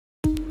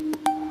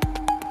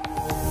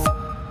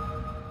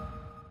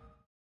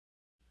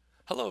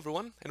Hello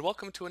everyone, and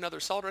welcome to another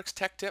SOLIDWORKS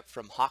tech tip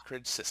from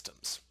Hawkridge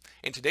Systems.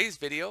 In today's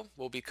video,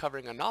 we'll be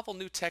covering a novel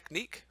new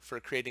technique for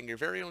creating your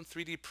very own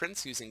 3D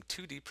prints using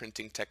 2D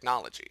printing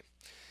technology.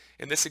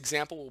 In this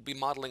example, we'll be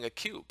modeling a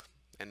cube,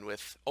 and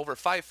with over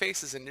 5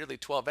 faces and nearly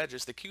 12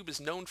 edges, the cube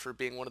is known for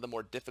being one of the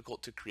more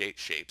difficult to create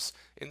shapes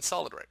in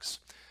SOLIDWORKS.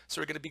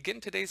 So we're going to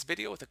begin today's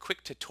video with a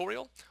quick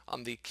tutorial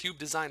on the cube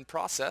design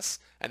process,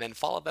 and then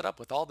follow that up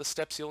with all the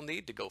steps you'll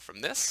need to go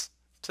from this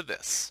to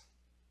this.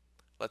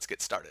 Let's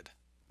get started.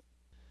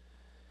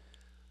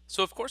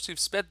 So of course we've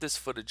sped this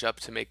footage up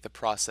to make the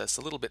process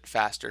a little bit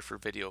faster for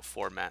video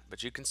format,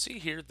 but you can see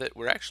here that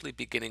we're actually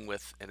beginning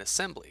with an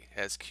assembly,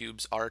 as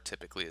cubes are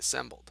typically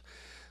assembled.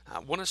 I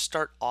want to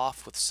start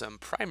off with some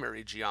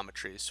primary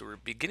geometry, so we're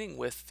beginning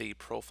with the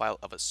profile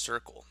of a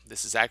circle.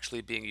 This is actually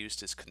being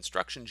used as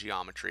construction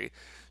geometry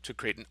to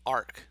create an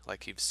arc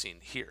like you've seen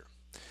here.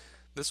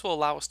 This will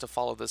allow us to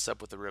follow this up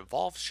with a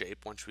revolve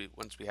shape once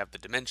we have the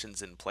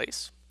dimensions in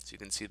place. So you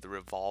can see the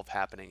revolve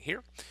happening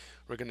here.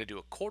 We're going to do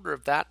a quarter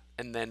of that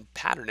and then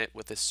pattern it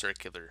with a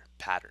circular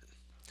pattern.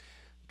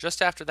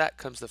 Just after that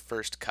comes the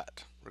first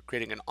cut. We're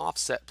creating an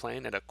offset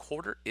plane at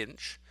 1/4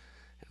 inch,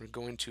 and we're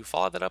going to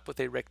follow that up with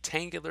a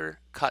rectangular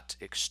cut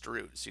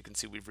extrude. So you can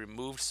see we've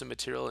removed some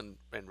material and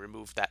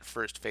removed that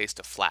first face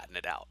to flatten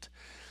it out.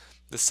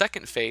 The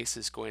second face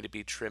is going to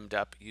be trimmed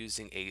up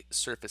using a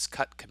surface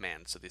cut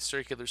command. So the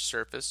circular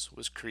surface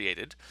was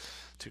created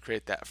to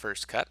create that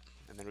first cut,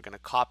 and then we're going to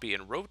copy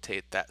and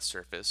rotate that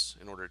surface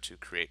in order to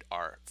create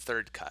our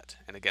third cut.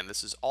 And again,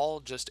 this is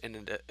all just in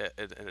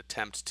an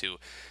attempt to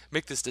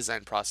make this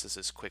design process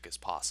as quick as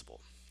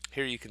possible.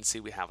 Here you can see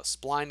we have a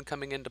spline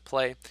coming into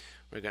play.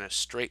 We're going to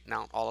straighten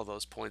out all of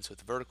those points with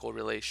vertical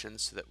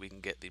relations so that we can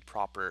get the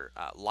proper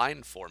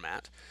line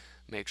format.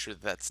 Make sure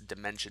that's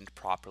dimensioned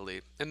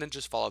properly, and then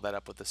just follow that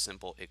up with a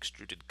simple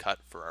extruded cut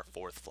for our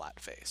fourth flat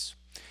face.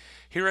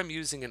 Here I'm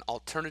using an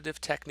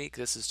alternative technique.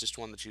 This is just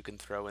one that you can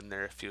throw in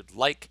there if you'd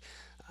like,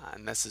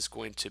 and this is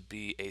going to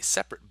be a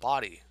separate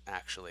body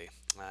actually.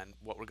 And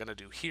what we're going to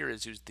do here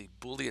is use the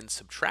Boolean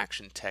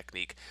subtraction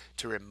technique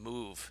to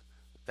remove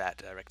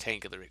that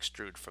rectangular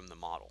extrude from the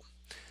model.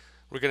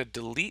 We're going to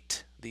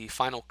delete the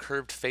final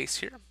curved face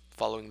here,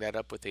 following that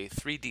up with a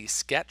 3D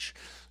sketch.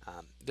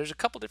 There's a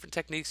couple different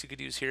techniques you could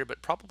use here,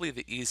 but probably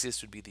the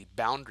easiest would be the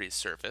boundary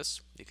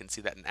surface. You can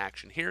see that in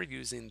action here,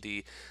 using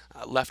the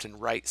left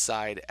and right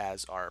side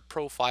as our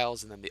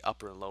profiles, and then the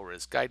upper and lower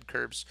as guide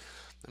curves.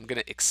 I'm going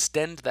to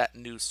extend that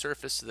new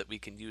surface so that we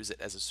can use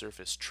it as a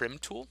surface trim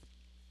tool.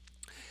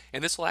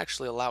 And this will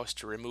actually allow us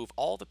to remove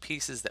all the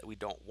pieces that we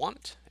don't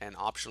want, and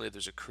optionally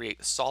there's a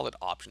create solid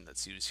option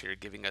that's used here,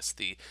 giving us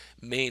the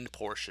main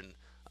portion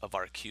of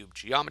our cube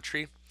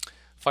geometry.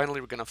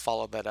 Finally, we're going to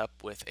follow that up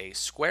with a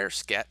square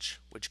sketch,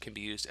 which can be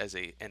used as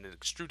an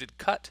extruded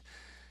cut,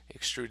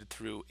 extruded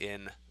through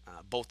in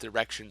both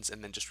directions,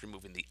 and then just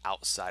removing the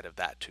outside of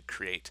that to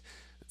create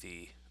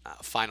the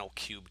final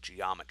cube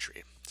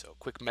geometry. So a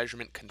quick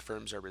measurement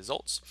confirms our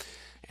results,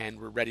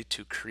 and we're ready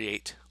to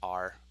create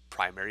our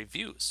primary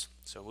views.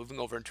 So moving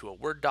over into a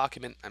Word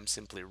document, I'm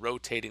simply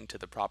rotating to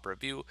the proper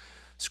view,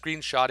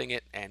 screenshotting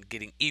it, and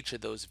getting each of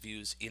those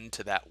views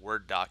into that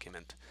Word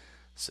document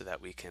so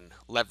that we can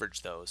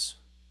leverage those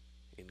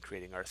in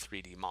creating our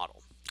 3D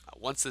model.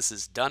 Once this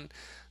is done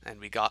and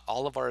we got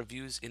all of our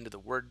views into the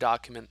Word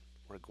document,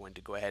 we're going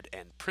to go ahead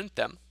and print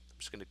them. I'm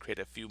just going to create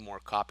a few more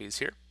copies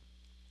here.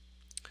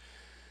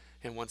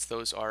 And once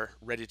those are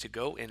ready to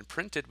go and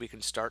printed, we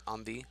can start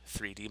on the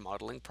 3D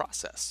modeling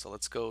process. So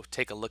let's go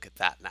take a look at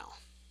that now.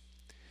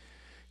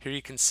 Here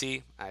you can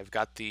see I've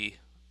got the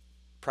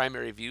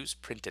primary views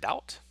printed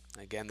out.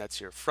 Again,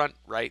 that's your front,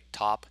 right,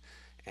 top,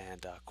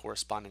 and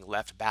corresponding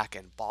left, back,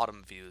 and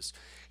bottom views.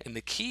 And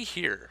the key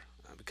here,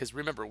 because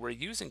remember, we're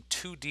using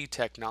 2D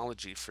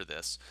technology for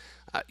this,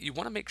 you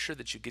want to make sure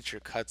that you get your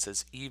cuts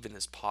as even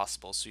as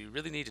possible. So you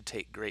really need to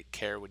take great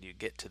care when you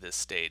get to this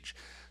stage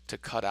to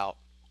cut out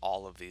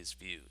all of these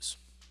views.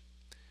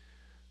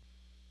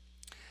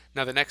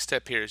 Now the next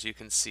step here, as you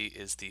can see,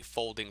 is the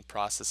folding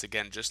process.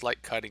 Again, just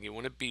like cutting, you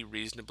want to be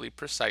reasonably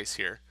precise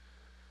here.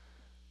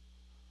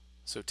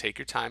 So take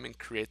your time and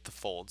create the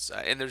folds.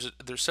 And there's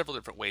several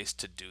different ways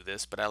to do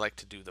this, but I like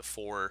to do the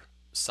 4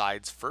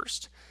 sides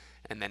first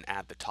and then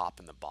add the top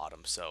and the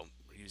bottom. So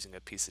we're using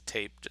a piece of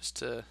tape just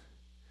to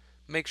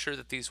make sure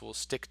that these will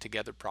stick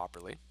together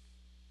properly.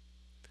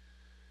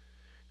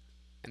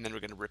 And then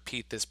we're going to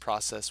repeat this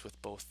process with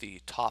both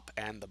the top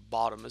and the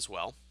bottom as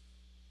well.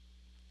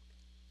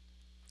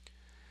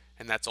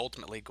 And that's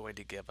ultimately going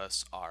to give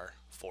us our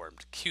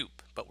formed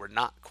cube, but we're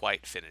not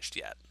quite finished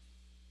yet.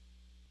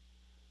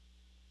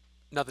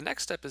 Now the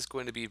next step is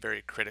going to be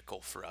very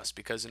critical for us,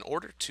 because in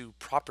order to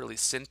properly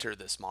center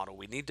this model,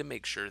 we need to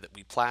make sure that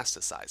we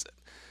plasticize it.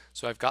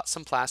 So I've got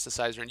some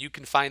plasticizer, and you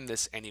can find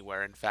this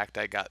anywhere. In fact,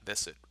 I got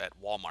this at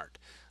Walmart.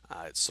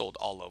 It's sold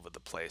all over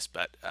the place,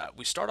 but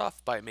we start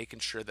off by making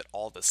sure that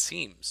all the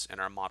seams in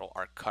our model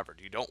are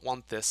covered. You don't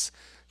want this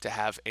to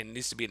have, and it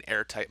needs to be an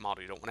airtight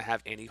model. You don't want to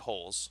have any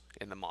holes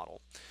in the model.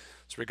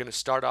 So we're going to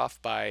start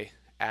off by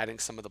adding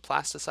some of the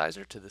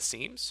plasticizer to the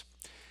seams,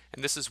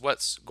 And this is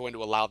what's going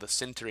to allow the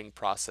sintering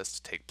process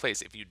to take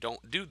place. If you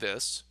don't do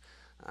this,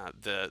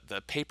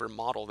 the paper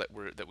model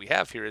that we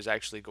have here is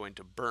actually going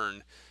to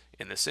burn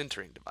in the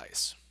sintering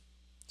device.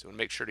 So we want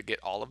to make sure to get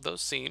all of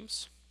those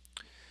seams.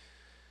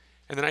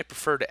 And then I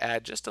prefer to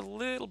add just a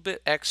little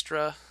bit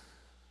extra.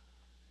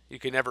 You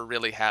can never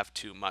really have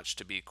too much,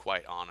 to be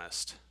quite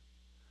honest.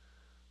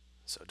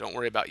 So don't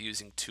worry about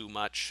using too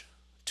much.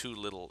 Too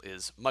little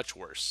is much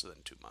worse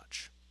than too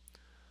much.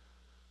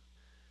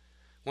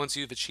 Once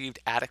you've achieved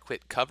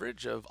adequate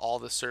coverage of all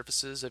the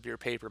surfaces of your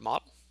paper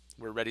model,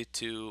 we're ready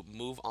to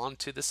move on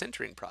to the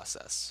sintering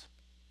process.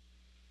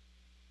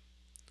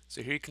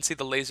 So here you can see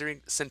the laser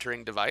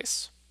sintering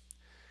device.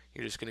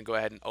 You're just going to go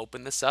ahead and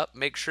open this up.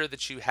 Make sure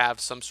that you have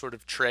some sort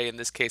of tray. In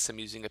this case, I'm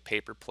using a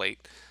paper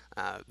plate.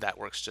 That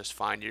works just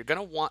fine. You're going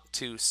to want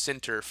to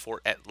sinter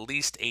for at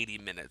least 80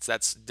 minutes.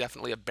 That's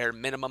definitely a bare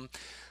minimum.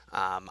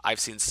 I've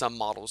seen some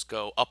models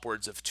go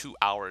upwards of 2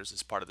 hours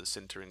as part of the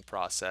sintering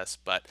process,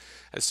 but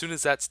as soon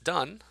as that's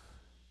done,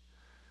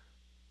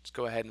 just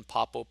go ahead and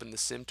pop open the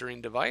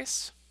sintering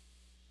device.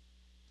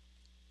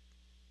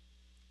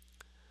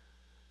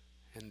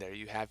 And there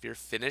you have your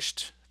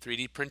finished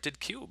 3D printed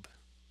cube.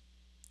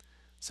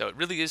 So it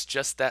really is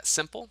just that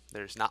simple.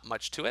 There's not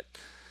much to it,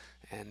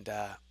 and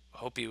I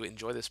hope you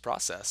enjoy this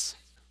process.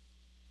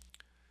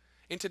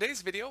 In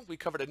today's video, we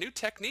covered a new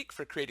technique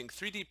for creating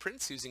 3D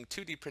prints using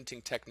 2D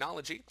printing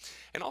technology,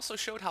 and also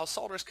showed how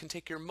SOLIDWORKS can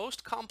take your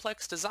most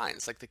complex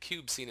designs, like the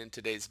cube seen in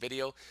today's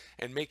video,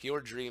 and make your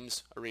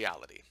dreams a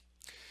reality.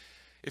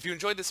 If you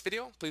enjoyed this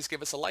video, please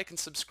give us a like and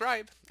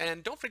subscribe,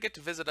 and don't forget to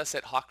visit us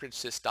at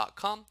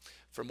hawkridgesys.com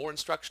for more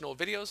instructional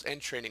videos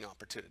and training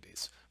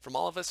opportunities. From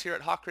all of us here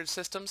at Hawkridge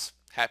Systems,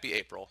 happy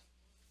April!